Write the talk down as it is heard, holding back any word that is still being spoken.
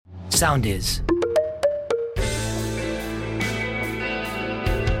sound is.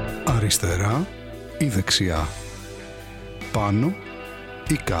 Αριστερά ή δεξιά, πάνω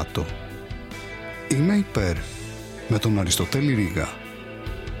ή κάτω. Είμαι υπέρ, με τον Αριστοτέλη Ρήγα.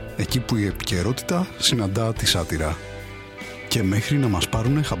 Εκεί που η επικαιρότητα συναντά τη σάτυρα. Και μέχρι να μας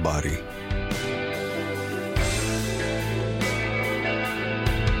πάρουνε χαμπάρι.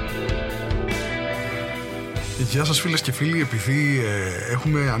 Γεια σας φίλες και φίλοι, επειδή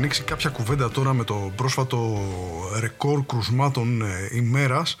έχουμε ανοίξει κάποια κουβέντα τώρα με το πρόσφατο ρεκόρ κρουσμάτων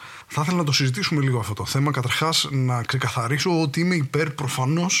ημέρας, θα ήθελα να το συζητήσουμε λίγο αυτό το θέμα. Καταρχάς να ξεκαθαρίσω ότι είμαι υπέρ,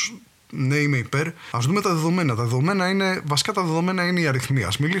 προφανώς, ναι είμαι υπέρ. Ας δούμε τα δεδομένα. Τα δεδομένα είναι, βασικά τα δεδομένα είναι οι αριθμοί.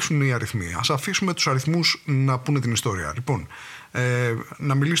 Ας μιλήσουν οι αριθμοί. Ας αφήσουμε τους αριθμούς να πούνε την ιστορία. Λοιπόν,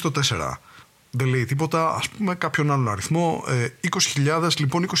 να μιλήσει το 4. Δεν λέει τίποτα, ας πούμε κάποιον άλλον αριθμό. 20.000,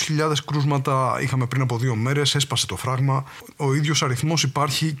 λοιπόν 20.000 κρούσματα είχαμε πριν από 2 μέρες, έσπασε το φράγμα. Ο ίδιος αριθμός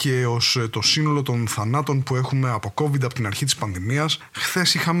υπάρχει και ως το σύνολο των θανάτων που έχουμε από COVID από την αρχή της πανδημίας.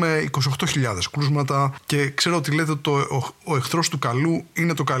 Χθες είχαμε 28.000 κρούσματα και ξέρω ότι λέτε ότι ο εχθρός του καλού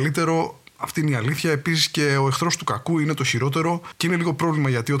είναι το καλύτερο. Αυτή είναι η αλήθεια. Επίσης και ο εχθρός του κακού είναι το χειρότερο. Και είναι λίγο πρόβλημα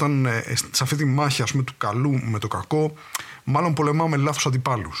γιατί όταν σε αυτή τη μάχη, ας πούμε, του καλού με το κακό, μάλλον πολεμάμε λάθος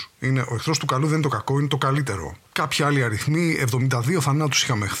αντιπάλους. Ο εχθρός του καλού δεν είναι το κακό, είναι το καλύτερο. Κάποιοι άλλοι αριθμοί, 72 θανάτους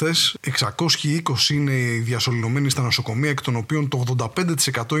είχαμε χθες, 620 είναι οι διασωληνωμένοι στα νοσοκομεία, εκ των οποίων το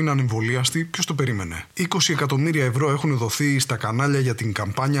 85% είναι ανεμβολίαστοι. Ποιος το περίμενε? 20 εκατομμύρια ευρώ έχουν δοθεί στα κανάλια για την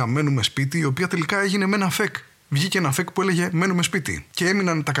καμπάνια Μένουμε σπίτι, η οποία τελικά έγινε με ένα φεκ. Βγήκε ένα φεκ που έλεγε μένουμε σπίτι. Και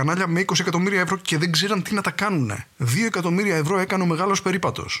έμειναν τα κανάλια με 20 εκατομμύρια ευρώ και δεν ξέραν τι να τα κάνουν. 2 εκατομμύρια ευρώ έκανε ο μεγάλος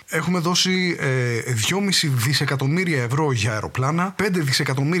περίπατος. Έχουμε δώσει 2,5 δισεκατομμύρια ευρώ για αεροπλάνα, 5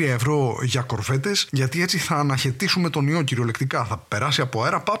 δισεκατομμύρια ευρώ για κορβέτες, γιατί έτσι θα αναχαιτήσουμε τον ιό κυριολεκτικά. Θα περάσει από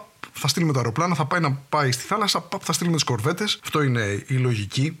αέρα, παπ, θα στείλουμε το αεροπλάνο, θα πάει να πάει στη θάλασσα, παπ, θα στείλουμε τις κορβέτες. Αυτό είναι η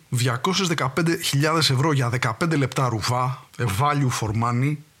λογική. 215.000 ευρώ για 15 λεπτά ρουβά, value for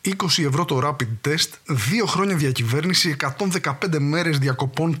money. 20 ευρώ το rapid test, 2 χρόνια διακυβέρνηση, 115 μέρες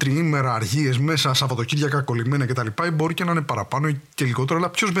διακοπών, τριήμερα αργίες μέσα, Σαββατοκύριακα κολλημένα κτλ. Μπορεί και να είναι παραπάνω και λιγότερο, αλλά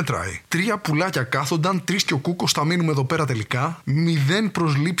ποιος μετράει? 3 πουλάκια κάθονταν, 3 και ο κούκος, θα μείνουμε εδώ πέρα τελικά. 0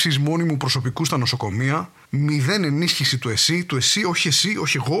 προσλήψεις μόνιμου προσωπικού στα νοσοκομεία. 0 ενίσχυση του εσύ,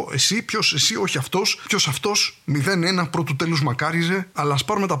 όχι εγώ, εσύ, ποιος εσύ, όχι αυτός, ποιος αυτός, 0-1 πρώτου τέλους μακάριζε. Αλλά ας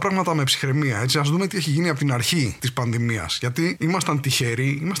πάρουμε τα πράγματα με ψυχραιμία, έτσι. Ας δούμε τι έχει γίνει από την αρχή της πανδημίας. Γιατί ήμασταν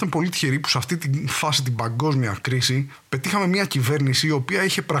πολύ τυχεροί που σε αυτή τη φάση, την παγκόσμια κρίση, πετύχαμε μια κυβέρνηση η οποία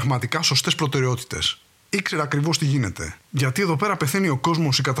είχε πραγματικά σωστές προτεραιότητες. Ήξερε ακριβώς τι γίνεται. Γιατί εδώ πέρα πεθαίνει ο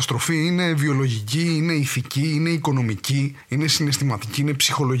κόσμος, η καταστροφή είναι βιολογική, είναι ηθική, είναι οικονομική, είναι συναισθηματική, είναι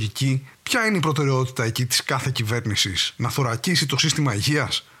ψυχολογική. Ποια είναι η προτεραιότητα εκεί της κάθε κυβέρνησης? Να θωρακίσει το σύστημα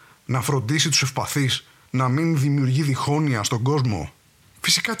υγείας, να φροντίσει τους ευπαθείς, να μην δημιουργεί διχόνοια στον κόσμο?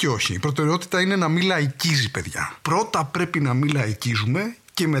 Φυσικά και όχι. Η προτεραιότητα είναι να μην λαϊκίζει, παιδιά. Πρώτα πρέπει να μην λαϊκίζουμε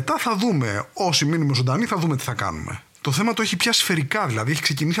και μετά θα δούμε. Όσοι μείνουμε ζωντανοί, θα δούμε τι θα κάνουμε. Το θέμα το έχει πιάσει σφαιρικά, δηλαδή έχει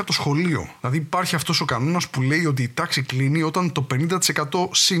ξεκινήσει από το σχολείο. Δηλαδή υπάρχει αυτός ο κανόνας που λέει ότι η τάξη κλείνει όταν το 50%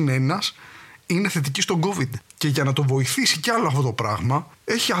 συν 1 είναι θετική στον COVID. Και για να το βοηθήσει κι άλλο αυτό το πράγμα,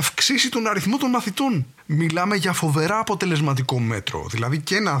 έχει αυξήσει τον αριθμό των μαθητών. Μιλάμε για φοβερά αποτελεσματικό μέτρο. Δηλαδή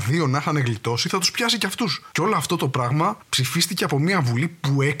και 1-2 να είχαν γλιτώσει, θα τους πιάσει κι αυτούς. Και όλο αυτό το πράγμα ψηφίστηκε από μια βουλή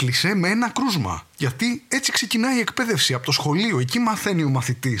που έκλεισε με ένα κρούσμα. Γιατί έτσι ξεκινάει η εκπαίδευση από το σχολείο. Εκεί μαθαίνει ο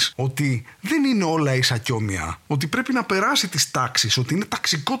μαθητής ότι δεν είναι όλα ίσα και όμοια. Ότι πρέπει να περάσει τις τάξεις, ότι είναι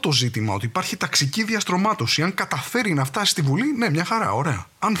ταξικό το ζήτημα, ότι υπάρχει ταξική διαστρωμάτωση. Αν καταφέρει να φτάσει στη βουλή, ναι, μια χαρά, ωραία.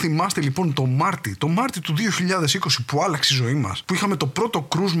 Αν θυμάστε λοιπόν το Μάρτι του 2020 που άλλαξε η ζωή μας, που είχαμε το πρώτο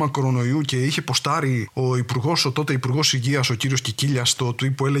κρούσμα κορονοϊού και είχε ποστάρει ο τότε υπουργός υγείας, ο κύριος Κικίλιας, στο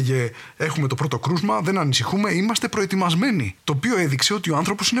tweet που έλεγε έχουμε το πρώτο κρούσμα, δεν ανησυχούμε, είμαστε προετοιμασμένοι. Το οποίο έδειξε ότι ο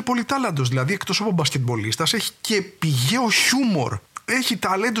άνθρωπος είναι πολυτάλαντος. Δηλαδή, εκτός από μπασκετμπολίστας, έχει και πηγαίο χιούμορ. Έχει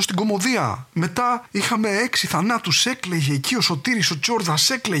ταλέντο στην κωμωδία. Μετά είχαμε 6 θανάτους, έκλαιγε εκεί ο Σωτήρης, ο Τσόρδας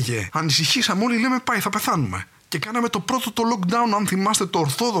έκλαιγε. Ανησυχήσαμε όλοι, λέμε πάει, θα πεθάνουμε. Και κάναμε το πρώτο το lockdown, αν θυμάστε, το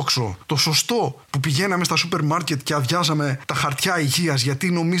ορθόδοξο, το σωστό, που πηγαίναμε στα σούπερ μάρκετ και αδειάζαμε τα χαρτιά υγείας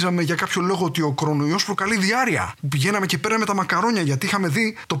γιατί νομίζαμε για κάποιο λόγο ότι ο κορονοϊός προκαλεί διάρρεια. Που πηγαίναμε και πέραμε τα μακαρόνια γιατί είχαμε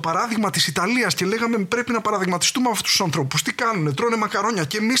δει το παράδειγμα της Ιταλίας και λέγαμε πρέπει να παραδειγματιστούμε από αυτούς τους ανθρώπους. Τι κάνουνε, τρώνε μακαρόνια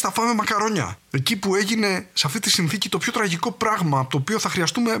και εμείς θα φάμε μακαρόνια. Εκεί που έγινε σε αυτή τη συνθήκη το πιο τραγικό πράγμα, από το οποίο θα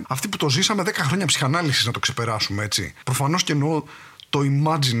χρειαστούμε αυτοί που το ζήσαμε 10 χρόνια ψυχανάλυσης να το ξεπεράσουμε, έτσι. Προφανώς και εννοώ το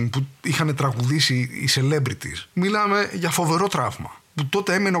Imagine που είχαν τραγουδήσει οι celebrities. Μιλάμε για φοβερό τραύμα. Που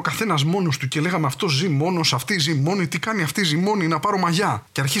τότε έμενε ο καθένας μόνος του και λέγαμε αυτός ζει μόνος, αυτή ζει μόνη, τι κάνει αυτή ζει μόνη, να πάρω μαγιά.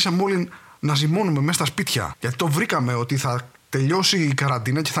 Και αρχίσαμε όλοι να ζυμώνουμε μέσα στα σπίτια. Γιατί το βρήκαμε ότι θα τελειώσει η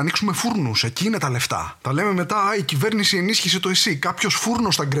καραντίνα και θα ανοίξουμε φούρνους. Εκεί είναι τα λεφτά. Τα λέμε μετά, η κυβέρνηση ενίσχυσε το ΕΣΥ. Κάποιος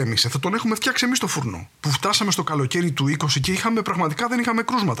φούρνος τα γκρέμισε. Θα τον έχουμε φτιάξει εμείς το φούρνο. Που φτάσαμε στο καλοκαίρι του 20 και πραγματικά δεν είχαμε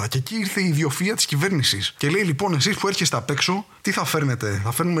κρούσματα. Και εκεί ήρθε η ιδιοφυΐα της κυβέρνησης. Και λέει λοιπόν, εσείς που έρχεστε απ' έξω, τι θα φέρνετε?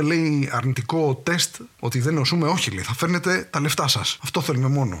 Θα φέρνουμε, λέει, αρνητικό τεστ ότι δεν νοσούμε? Όχι, λέει. Θα φέρνετε τα λεφτά σας. Αυτό θέλουμε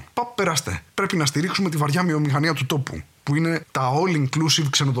μόνο. Περάστε. Πρέπει να στηρίξουμε τη βαριά βιομηχανία του τόπου, που είναι τα all-inclusive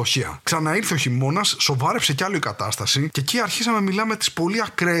ξενοδοχεία. Ξαναήρθε ο χειμώνας, σοβάρεψε κι άλλο η κατάσταση και εκεί αρχίσαμε μιλάμε τις πολύ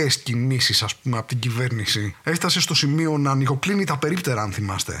ακραίες κινήσεις, ας πούμε, από την κυβέρνηση. Έφτασε στο σημείο να ανοιγοκλίνει τα περίπτερα, αν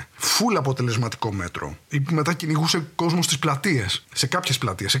θυμάστε. Φουλ αποτελεσματικό μέτρο. Ή που μετά κυνηγούσε κόσμο στις πλατείες. Σε κάποιες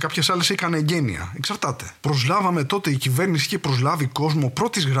πλατείες, σε κάποιες άλλες έκανε εγγένεια. Εξαρτάται. Προσλάβαμε τότε, η κυβέρνηση είχε προσλάβει κόσμο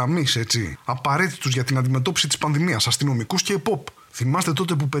πρώτης γραμμής, έτσι, απαραίτητους για την αντιμετώπιση της πανδημίας, αστυνομικούς και ΕΠΟΠ. Θυμάστε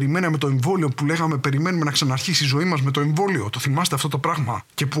τότε που περιμέναμε το εμβόλιο, που λέγαμε περιμένουμε να ξαναρχίσει η ζωή μας με το εμβόλιο? Το θυμάστε αυτό το πράγμα?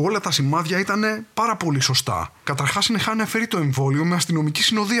 Και που όλα τα σημάδια ήταν πάρα πολύ σωστά. Καταρχάς είχαν φέρει το εμβόλιο με αστυνομική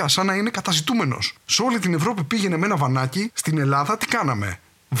συνοδεία, σαν να είναι καταζητούμενος. Σε όλη την Ευρώπη πήγαινε με ένα βανάκι, στην Ελλάδα τι κάναμε?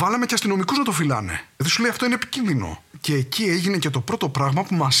 Βάλαμε και αστυνομικούς να το φυλάνε. Δηλαδή σου λέει αυτό είναι επικίνδυνο. Και εκεί έγινε και το πρώτο πράγμα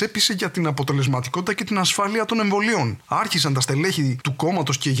που μας έπεισε για την αποτελεσματικότητα και την ασφάλεια των εμβολίων. Άρχισαν τα στελέχη του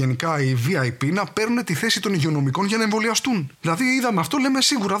κόμματος και γενικά οι VIP να παίρνουν τη θέση των υγειονομικών για να εμβολιαστούν. Δηλαδή είδαμε αυτό, λέμε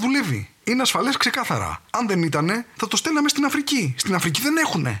σίγουρα δουλεύει. Είναι ασφαλές ξεκάθαρα. Αν δεν ήτανε, θα το στέλναμε στην Αφρική. Στην Αφρική δεν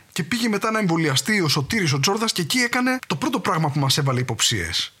έχουνε. Και πήγε μετά να εμβολιαστεί ο Σωτήρης ο Τζόρδας και εκεί έκανε το πρώτο πράγμα που μας έβαλε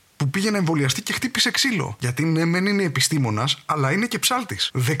υποψίες. Που πήγε να εμβολιαστεί και χτύπησε ξύλο. Γιατί ναι, μεν είναι επιστήμονας, αλλά είναι και ψάλτης.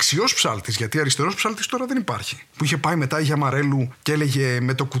 Δεξιός ψάλτης, γιατί αριστερός ψάλτης τώρα δεν υπάρχει. Που είχε πάει μετά η Γιαμαρέλου και έλεγε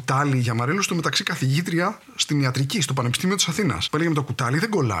με το κουτάλι. Η Γιαμαρέλου στο μεταξύ καθηγήτρια στην ιατρική, στο Πανεπιστήμιο της Αθήνας. Που έλεγε με το κουτάλι δεν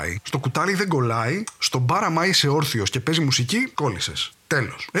κολλάει. Στο κουτάλι δεν κολλάει. Στον μπαρ, άμα είσαι όρθιος και παίζει μουσική, κόλλησες.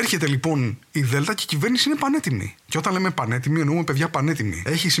 Τέλος. Έρχεται λοιπόν η Δέλτα και η κυβέρνηση είναι πανέτοιμη. Και όταν λέμε πανέτοιμη, εννοούμε παιδιά πανέτοιμη.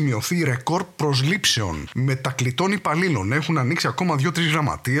 Έχει σημειωθεί ρεκόρ προσλήψεων μετακλητών υπαλλήλων. Έχουν ανοίξει ακόμα 2-3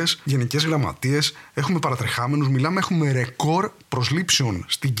 γραμματείες, γενικές γραμματείες. Έχουμε παρατρεχάμενους. Μιλάμε, έχουμε ρεκόρ προσλήψεων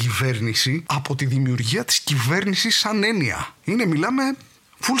στην κυβέρνηση από τη δημιουργία της κυβέρνησης σαν έννοια. Μιλάμε.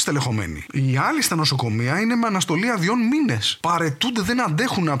 Φουλ στελεχωμένοι. Οι άλλοι στα νοσοκομεία είναι με αναστολή αδειών μήνες. Παρετούνται, δεν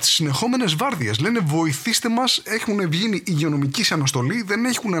αντέχουν από τις συνεχόμενες βάρδιες. Λένε βοηθήστε μας, έχουν βγει υγειονομικοί σε αναστολή, δεν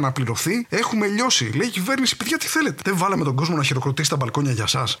έχουν αναπληρωθεί, έχουμε λιώσει. Λέει η κυβέρνηση, παιδιά τι θέλετε? Δεν βάλαμε τον κόσμο να χειροκροτήσει τα μπαλκόνια για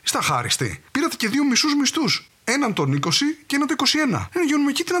σας? Είστε χάριστοι. Πήρατε και 2 μισούς μισθούς. Έναν τον 20 και έναν το 21.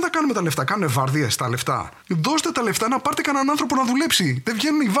 Υγειονομικοί τι να τα κάνουμε τα λεφτά? Κάνουν βάρδιες τα λεφτά. Δώστε τα λεφτά να πάρετε κανέναν άνθρωπο να δουλέψει. Δεν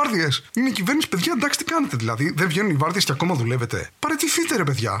βγαίνουν οι βάρδιες. Είναι η κυβέρνηση, παιδιά, εντάξει τι κάνετε δηλαδή? Δεν βγαίνουν οι βάρδιες και ακόμα δουλεύετε? Παραιτηθείτε ρε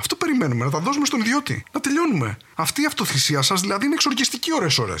παιδιά. Αυτό περιμένουμε. Να τα δώσουμε στον ιδιώτη. Να τελειώνουμε. Αυτή η αυτοθυσία σας δηλαδή είναι εξοργιστική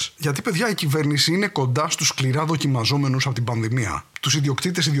ώρες-ώρες. Γιατί παιδιά η κυβέρνηση είναι κοντά στους σκληρά δοκιμαζόμενους από την πανδημία. Τους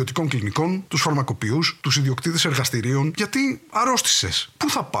ιδιοκτήτες ιδιωτικών κλινικών, τους φαρμακοποιούς, τους ιδιοκτήτες εργαστηρίων. Γιατί αρρώστησες. Πού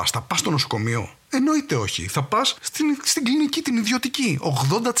θα πας? Θα πας στο νοσοκομείο? Εννοείται όχι. Θα πας στην κλινική την ιδιωτική.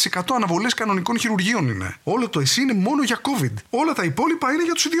 80% αναβολές κανονικών χειρουργείων είναι. Όλο το ΕΣΥ είναι μόνο για COVID. Όλα τα υπόλοιπα είναι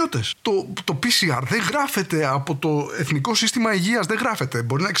για τους ιδιώτες. Το PCR δεν γράφεται από το Εθνικό Σύστημα Υγείας. Δεν γράφεται.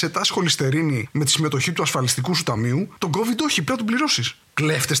 Μπορεί να εξετάσει χολυστερίνη με τη συμμετοχή του ασφαλιστικού σου ταμείου. Το COVID όχι, πρέπει να τον πληρώσεις.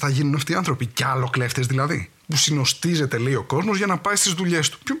 Κλέφτες θα γίνουν αυτοί οι άνθρωποι. Κι άλλο κλέφτες δηλαδή. Που συνοστίζεται, λέει ο κόσμος, για να πάει στις δουλειές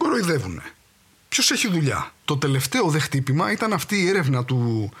του. Ποιον κοροϊδεύουνε? Ποιος έχει δουλειά? Το τελευταίο δε χτύπημα ήταν αυτή η έρευνα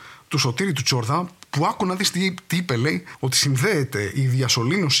του Σωτήρη του Τζόρδα, που άκου να δεις τι είπε, λέει, ότι συνδέεται η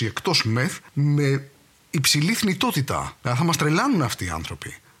διασωλήνωση εκτός μεθ με υψηλή θνητότητα. Δηλαδή θα μας τρελάνουν αυτοί οι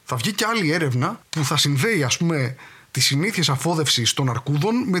άνθρωποι. Θα βγει και άλλη έρευνα που θα συνδέει, ας πούμε, τις συνήθειες αφόδευσης των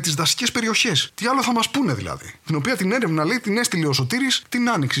αρκούδων με τις δασικές περιοχές. Τι άλλο θα μας πούνε δηλαδή? Την οποία την έρευνα, λέει, την έστειλε ο Σωτήρης την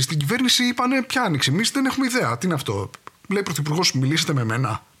άνοιξη. Στην κυβέρνηση είπανε ποια άνοιξη? Εμείς δεν έχουμε ιδέα. Τι είναι αυτό? Λέει πρωθυπουργός, μιλήσατε με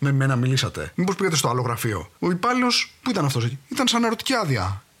μένα? Με μένα μιλήσατε? Μήπως πήγατε στο άλλο γραφείο? Ο υπάλληλος, πού ήταν αυτός? Ήταν σαν αναρωτική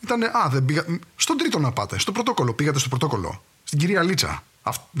άδεια. Δεν πήγα. Στον τρίτο να πάτε. Στο πρωτόκολλο. Πήγατε στο πρωτόκολλο. Στην κυρία Λίτσα.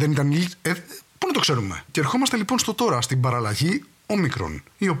 Δεν ήταν. Πού να το ξέρουμε? Και ερχόμαστε λοιπόν στο τώρα, στην παραλλαγή όμικρον.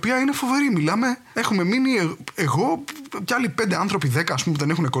 Η οποία είναι φοβερή. Μιλάμε, έχουμε μείνει εγώ και άλλοι 5 άνθρωποι, 10 ας πούμε, που δεν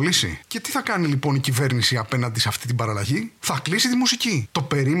έχουν κολλήσει. Και τι θα κάνει λοιπόν η κυβέρνηση απέναντι σε αυτή την παραλλαγή? Θα κλείσει τη μουσική. Το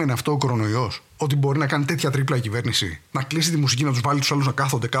περίμενε αυτό ο κορονοϊός? Ότι μπορεί να κάνει τέτοια τρίπλα η κυβέρνηση? Να κλείσει τη μουσική, να τους βάλει τους άλλους να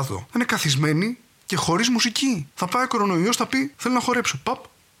κάθονται κάτω? Θα είναι καθισμένοι και χωρίς μουσική. Θα πάει ο κορονοϊός, θα πει: θέλω να χορέψω. Παπ,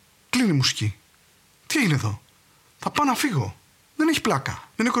 κλείνει η μουσική. Τι έγινε εδώ? Θα πάω να φύγω. Δεν έχει πλάκα.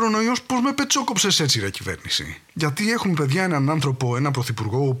 Είναι κορονοϊός, πώς με πετσόκοψες έτσι, ρε κυβέρνηση? Γιατί έχουμε, παιδιά, έναν άνθρωπο, έναν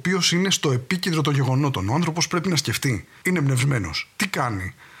πρωθυπουργό, ο οποίος είναι στο επίκεντρο των γεγονότων. Ο άνθρωπος πρέπει να σκεφτεί. Είναι εμπνευσμένος. Τι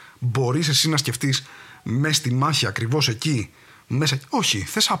κάνει? Μπορείς εσύ να σκεφτείς μέσα στη μάχη, ακριβώς εκεί? Μέσα. Όχι,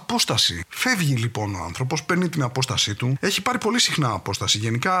 θες απόσταση. Φεύγει λοιπόν ο άνθρωπος, παίρνει την απόστασή του. Έχει πάρει πολύ συχνά απόσταση.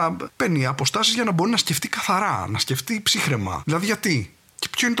 Γενικά παίρνει αποστάσεις για να μπορεί να σκεφτεί καθαρά, να σκεφτεί ψύχραιμα. Δηλαδή γιατί? Και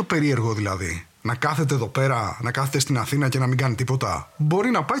ποιο είναι το περίεργο δηλαδή? Να κάθεται εδώ πέρα, να κάθεται στην Αθήνα και να μην κάνει τίποτα?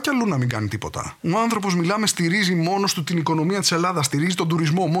 Μπορεί να πάει κι αλλού να μην κάνει τίποτα. Ο άνθρωπος, μιλάμε, στηρίζει μόνος του την οικονομία της Ελλάδας, στηρίζει τον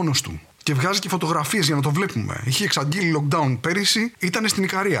τουρισμό μόνος του. Και βγάζει και φωτογραφίες για να το βλέπουμε. Είχε εξαγγείλει lockdown πέρυσι, ήταν στην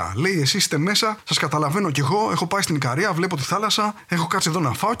Ικαρία. Λέει: εσείς είστε μέσα, σας καταλαβαίνω κι εγώ. Έχω πάει στην Ικαρία, βλέπω τη θάλασσα, έχω κάτσει εδώ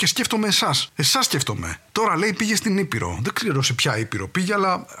να φάω και σκέφτομαι εσάς. Εσάς σκέφτομαι. Τώρα λέει: πήγε στην Ήπειρο. Δεν ξέρω σε ποια Ήπειρο πήγε,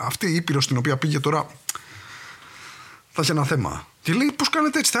 αλλά αυτή η Ήπειρο στην οποία πήγε τώρα θα έχει ένα θέμα. Και λέει: πώς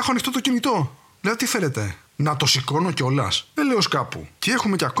κάνετε έτσι, θα έχω ανοιχτό το κινητό. Λέω: τι θέλετε, να το σηκώνω κιόλας? Λέω κάπου. Και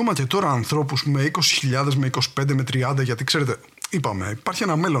έχουμε και ακόμα και τώρα ανθρώπους με 20.000, με 25, με 30, γιατί ξέρετε, είπαμε, υπάρχει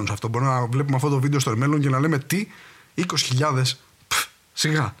ένα μέλλον σε αυτό. Μπορούμε να βλέπουμε αυτό το βίντεο στο μέλλον και να λέμε τι, 20.000,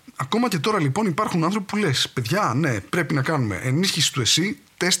 σιγά. Ακόμα και τώρα λοιπόν υπάρχουν άνθρωποι που λες: παιδιά, ναι, πρέπει να κάνουμε ενίσχυση του ΕΣΥ,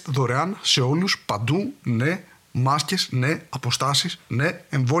 τεστ δωρεάν σε όλους, παντού, ναι, μάσκες, ναι, αποστάσεις, ναι,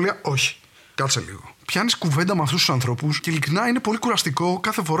 εμβόλια, όχι. Κάτσε λίγο. Πιάνεις κουβέντα με αυτούς τους ανθρώπους και ειλικρινά είναι πολύ κουραστικό.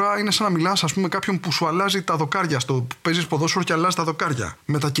 Κάθε φορά είναι σαν να μιλάς, ας πούμε, κάποιον που σου αλλάζει τα δοκάρια. Παίζεις ποδόσφαιρο και αλλάζει τα δοκάρια.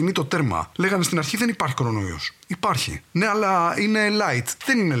 Μετακινεί το τέρμα. Λέγανε στην αρχή: δεν υπάρχει κορονοϊός. Υπάρχει. Ναι, αλλά είναι light.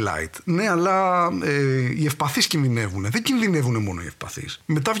 Δεν είναι light. Ναι, αλλά οι ευπαθείς κινδυνεύουν. Δεν κινδυνεύουν μόνο οι ευπαθείς.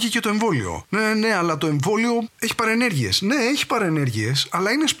 Μετά βγήκε το εμβόλιο. Ναι, αλλά το εμβόλιο έχει παρενέργειες. Ναι, έχει παρενέργειες,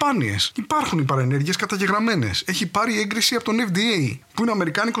 αλλά είναι σπάνιες. Υπάρχουν οι παρενέργειες καταγεγραμμένες. Έχει πάρει έγκριση από τον FDA, που είναι ο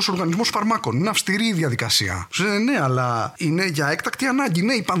Αμερικάνικος Οργανισμός Φαρμάκων. Είναι αυστηρή η διαδικασία. Ναι, αλλά είναι για έκτακτη ανάγκη.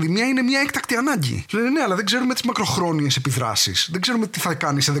 Ναι, η πανδημία είναι μια έκτακτη ανάγκη. Ναι, αλλά δεν ξέρουμε τις μακροχρόνιες επιδράσεις. Δεν ξέρουμε τι θα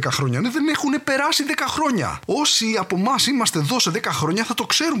κάνει σε 10 χρόνια. Ναι, δεν έχουν περάσει 10 χρόνια. Όσοι από εμάς είμαστε εδώ σε 10 χρόνια θα το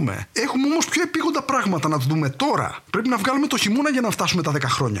ξέρουμε. Έχουμε όμως πιο επίγοντα πράγματα να δούμε τώρα. Πρέπει να βγάλουμε το χειμώνα για να φτάσουμε τα 10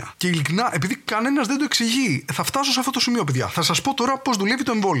 χρόνια. Και ειλικρινά, επειδή κανένας δεν το εξηγεί, θα φτάσω σε αυτό το σημείο, παιδιά. Θα σας πω τώρα πώς δουλεύει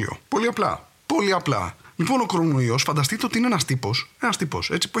το εμβόλιο. Πολύ απλά. Πολύ απλά. Λοιπόν, ο κορονοϊός, φανταστείτε ότι είναι ένας τύπος,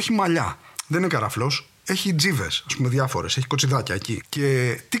 έτσι, που έχει μαλλιά. Δεν είναι καραφλός, έχει τζίβες, ας πούμε, διάφορες, έχει κοτσιδάκια εκεί.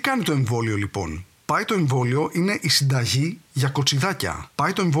 Και τι κάνει το εμβόλιο λοιπόν? Πάει το εμβόλιο, είναι η συνταγή για κοτσιδάκια.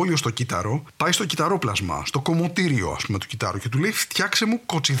 Πάει το εμβόλιο στο κύτταρο, πάει στο κυτταρόπλασμα, στο κομμωτήριο, ας πούμε, του κυττάρου και του λέει: φτιάξε μου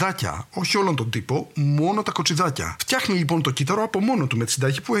κοτσιδάκια. Όχι όλον τον τύπο, μόνο τα κοτσιδάκια. Φτιάχνει λοιπόν το κύτταρο από μόνο του με τη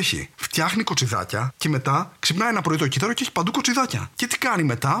συνταγή που έχει. Φτιάχνει κοτσιδάκια και μετά ξυπνάει ένα πρωί το κύτταρο και έχει παντού κοτσιδάκια. Και τι κάνει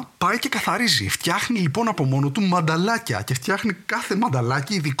μετά? Πάει και καθαρίζει. Φτιάχνει λοιπόν από μόνο του μανταλάκια και φτιάχνει κάθε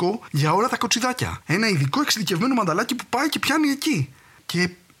μανταλάκι ειδικό για όλα τα κοτσιδάκια. Ένα ειδικό εξειδικευμένο μανταλάκι που πάει και πιάνει εκεί. Και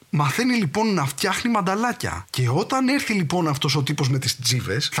μαθαίνει λοιπόν να φτιάχνει μανταλάκια. Και όταν έρθει λοιπόν αυτός ο τύπος με τις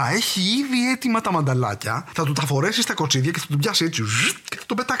τζίβες, θα έχει ήδη έτοιμα τα μανταλάκια, θα του τα φορέσει στα κοτσίδια και θα του πιάσει έτσι και θα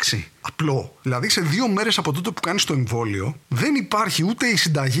το πετάξει. Απλό. Δηλαδή σε 2 μέρες από τότε που κάνεις το εμβόλιο, δεν υπάρχει ούτε η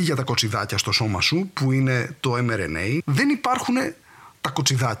συνταγή για τα κοτσιδάκια στο σώμα σου, που είναι το mRNA, δεν υπάρχουν τα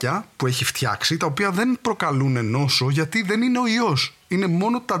κοτσιδάκια που έχει φτιάξει, τα οποία δεν προκαλούν νόσο γιατί δεν είναι ο ιός. Είναι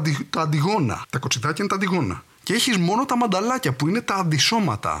μόνο τα αντιγόνα. Τα κοτσιδάκια είναι τα αντιγόνα. Και έχεις μόνο τα μανταλάκια που είναι τα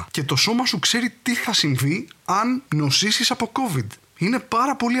αντισώματα. Και το σώμα σου ξέρει τι θα συμβεί αν νοσήσεις από COVID. Είναι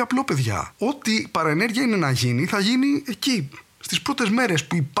πάρα πολύ απλό, παιδιά. Ό,τι παρενέργεια είναι να γίνει, θα γίνει εκεί. Στις πρώτες μέρες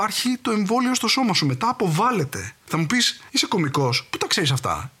που υπάρχει το εμβόλιο στο σώμα σου. Μετά αποβάλλεται. Θα μου πεις: είσαι κωμικός? Πού τα ξέρεις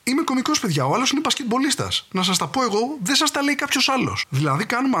αυτά? Είμαι κωμικός, παιδιά. Ο άλλος είναι μπασκετμπολίστας. Να σας τα πω εγώ, δεν σας τα λέει κάποιος άλλος. Δηλαδή,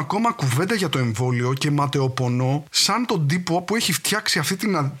 κάνουμε ακόμα κουβέντα για το εμβόλιο και ματαιοπονώ σαν τον τύπο που έχει φτιάξει αυτή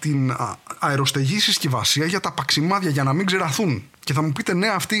την αεροστεγή συσκευασία για τα παξιμάδια, για να μην ξεραθούν. Και θα μου πείτε: ναι,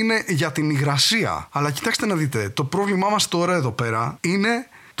 αυτή είναι για την υγρασία. Αλλά κοιτάξτε να δείτε, το πρόβλημά μας τώρα εδώ πέρα είναι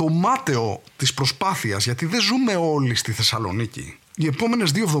το μάταιο της προσπάθειας, γιατί δεν ζούμε όλοι στη Θεσσαλονίκη. Οι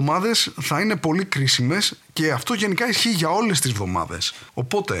επόμενες 2 εβδομάδες θα είναι πολύ κρίσιμες και αυτό γενικά ισχύει για όλες τις εβδομάδες.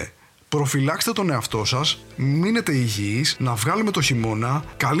 Οπότε προφυλάξτε τον εαυτό σας, μείνετε υγιείς, να βγάλουμε το χειμώνα,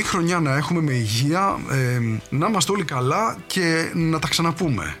 καλή χρονιά να έχουμε με υγεία, να είμαστε όλοι καλά και να τα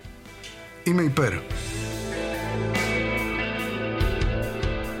ξαναπούμε. Είμαι υπέρ.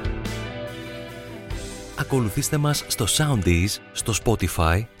 Ακολουθήστε μας στο Soundees, στο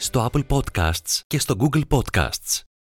Spotify, στο Apple Podcasts και στο Google Podcasts.